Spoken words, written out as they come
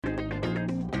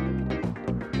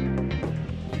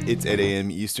It's 8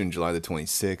 a.m. Eastern, July the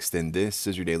 26th, and this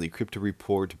is your daily crypto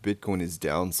report. Bitcoin is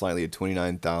down slightly at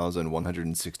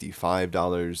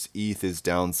 $29,165. ETH is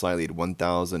down slightly at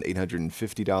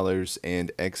 $1,850,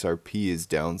 and XRP is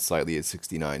down slightly at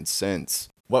 69 cents.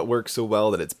 What works so well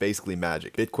that it's basically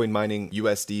magic? Bitcoin mining,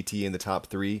 USDT in the top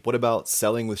 3. What about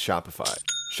selling with Shopify?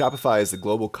 Shopify is the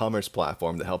global commerce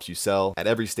platform that helps you sell at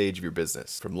every stage of your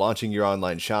business. From launching your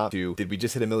online shop to, did we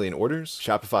just hit 1 million orders?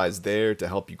 Shopify is there to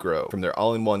help you grow. From their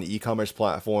all-in-one e-commerce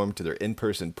platform to their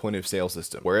in-person point-of-sale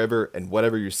system. Wherever and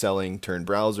whatever you're selling, turn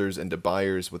browsers into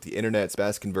buyers with the internet's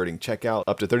best converting checkout,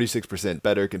 up to 36%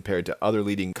 better compared to other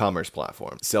leading commerce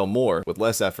platforms. Sell more with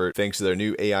less effort thanks to their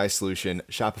new AI solution,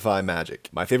 Shopify Magic.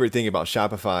 My favorite thing about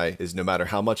Shopify is no matter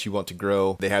how much you want to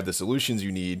grow, they have the solutions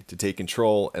you need to take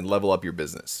control and level up your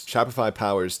business. Shopify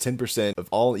powers 10% of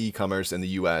all e-commerce in the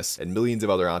US and millions of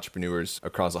other entrepreneurs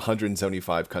across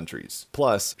 175 countries.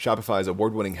 Plus, Shopify's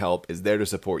award-winning help is there to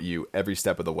support you every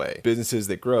step of the way. Businesses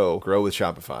that grow with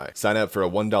Shopify. Sign up for a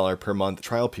 $1 per month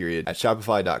trial period at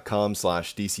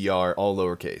shopify.com/DCR, all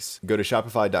lowercase. Go to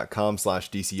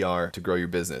shopify.com/DCR to grow your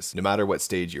business, no matter what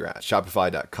stage you're at.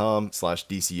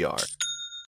 Shopify.com/DCR.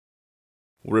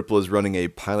 Ripple is running a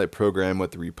pilot program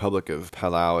with the Republic of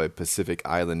Palau, a Pacific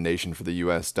island nation, for the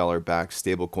US dollar-backed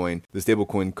stablecoin. The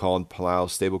stablecoin, called Palau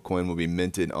Stablecoin, will be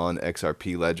minted on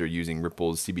XRP Ledger using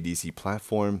Ripple's CBDC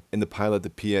platform. In the pilot, the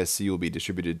PSC will be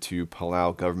distributed to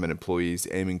Palau government employees,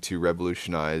 aiming to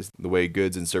revolutionize the way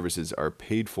goods and services are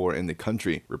paid for in the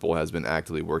country. Ripple has been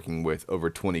actively working with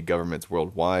over 20 governments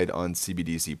worldwide on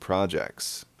CBDC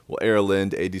projects. Well,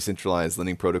 Lend, a decentralized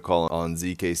lending protocol on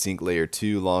ZK Sync Layer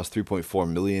 2, lost $3.4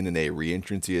 million in a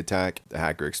reentrancy attack. The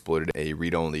hacker exploited a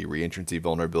read-only reentrancy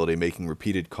vulnerability, making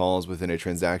repeated calls within a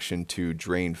transaction to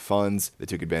drain funds. They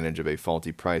took advantage of a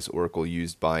faulty price oracle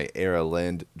used by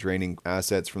Lend, draining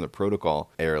assets from the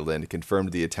protocol. Lend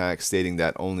confirmed the attack, stating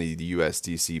that only the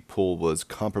USDC pool was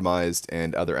compromised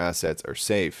and other assets are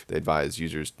safe. They advised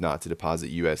users not to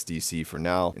deposit USDC for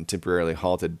now and temporarily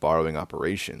halted borrowing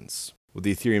operations. Well,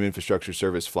 the Ethereum infrastructure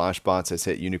service Flashbots has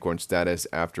hit unicorn status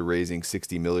after raising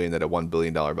 $60 million at a $1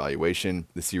 billion valuation.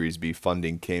 The Series B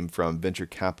funding came from venture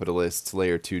capitalists,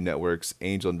 Layer 2 networks,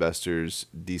 angel investors,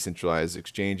 decentralized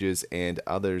exchanges, and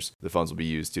others. The funds will be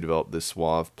used to develop the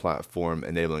Suave platform,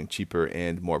 enabling cheaper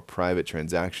and more private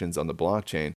transactions on the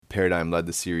blockchain. Paradigm led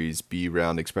the Series B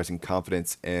round, expressing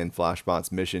confidence in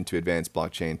Flashbot's mission to advance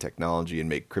blockchain technology and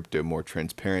make crypto more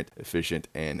transparent, efficient,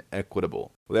 and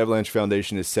equitable. Well, the Avalanche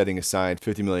Foundation is setting aside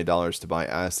 $50 million to buy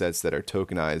assets that are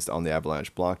tokenized on the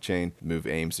Avalanche blockchain. The move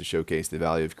aims to showcase the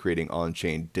value of creating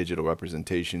on-chain digital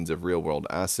representations of real-world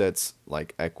assets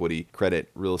like equity,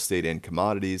 credit, real estate, and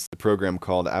commodities. The program,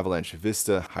 called Avalanche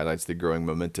Vista, highlights the growing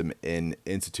momentum in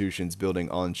institutions building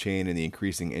on-chain and the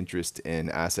increasing interest in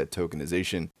asset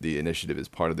tokenization. The initiative is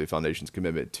part of the Foundation's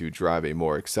commitment to drive a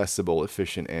more accessible,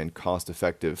 efficient, and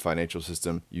cost-effective financial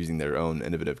system using their own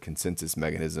innovative consensus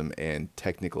mechanism and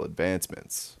technical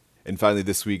advancements. And finally,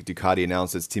 this week, Ducati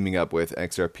announced it's teaming up with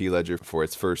XRP Ledger for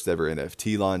its first ever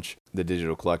NFT launch. The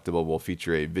digital collectible will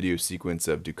feature a video sequence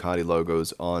of Ducati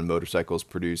logos on motorcycles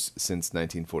produced since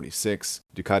 1946.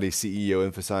 Ducati's CEO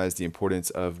emphasized the importance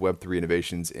of Web3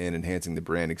 innovations in enhancing the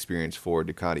brand experience for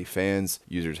Ducati fans.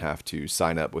 Users have to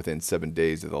sign up within 7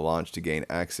 days of the launch to gain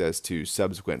access to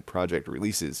subsequent project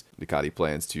releases. Ducati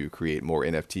plans to create more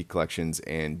NFT collections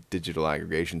and digital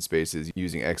aggregation spaces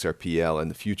using XRPL in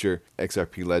the future.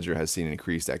 XRP Ledger has seen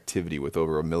increased activity with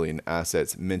over 1 million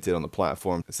assets minted on the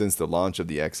platform since the launch of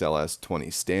the XLS20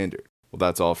 standard. Well,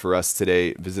 that's all for us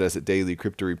today. Visit us at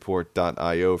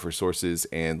dailycryptoreport.io for sources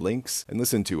and links, and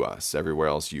listen to us everywhere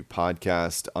else you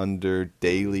podcast under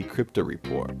Daily Crypto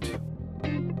Report.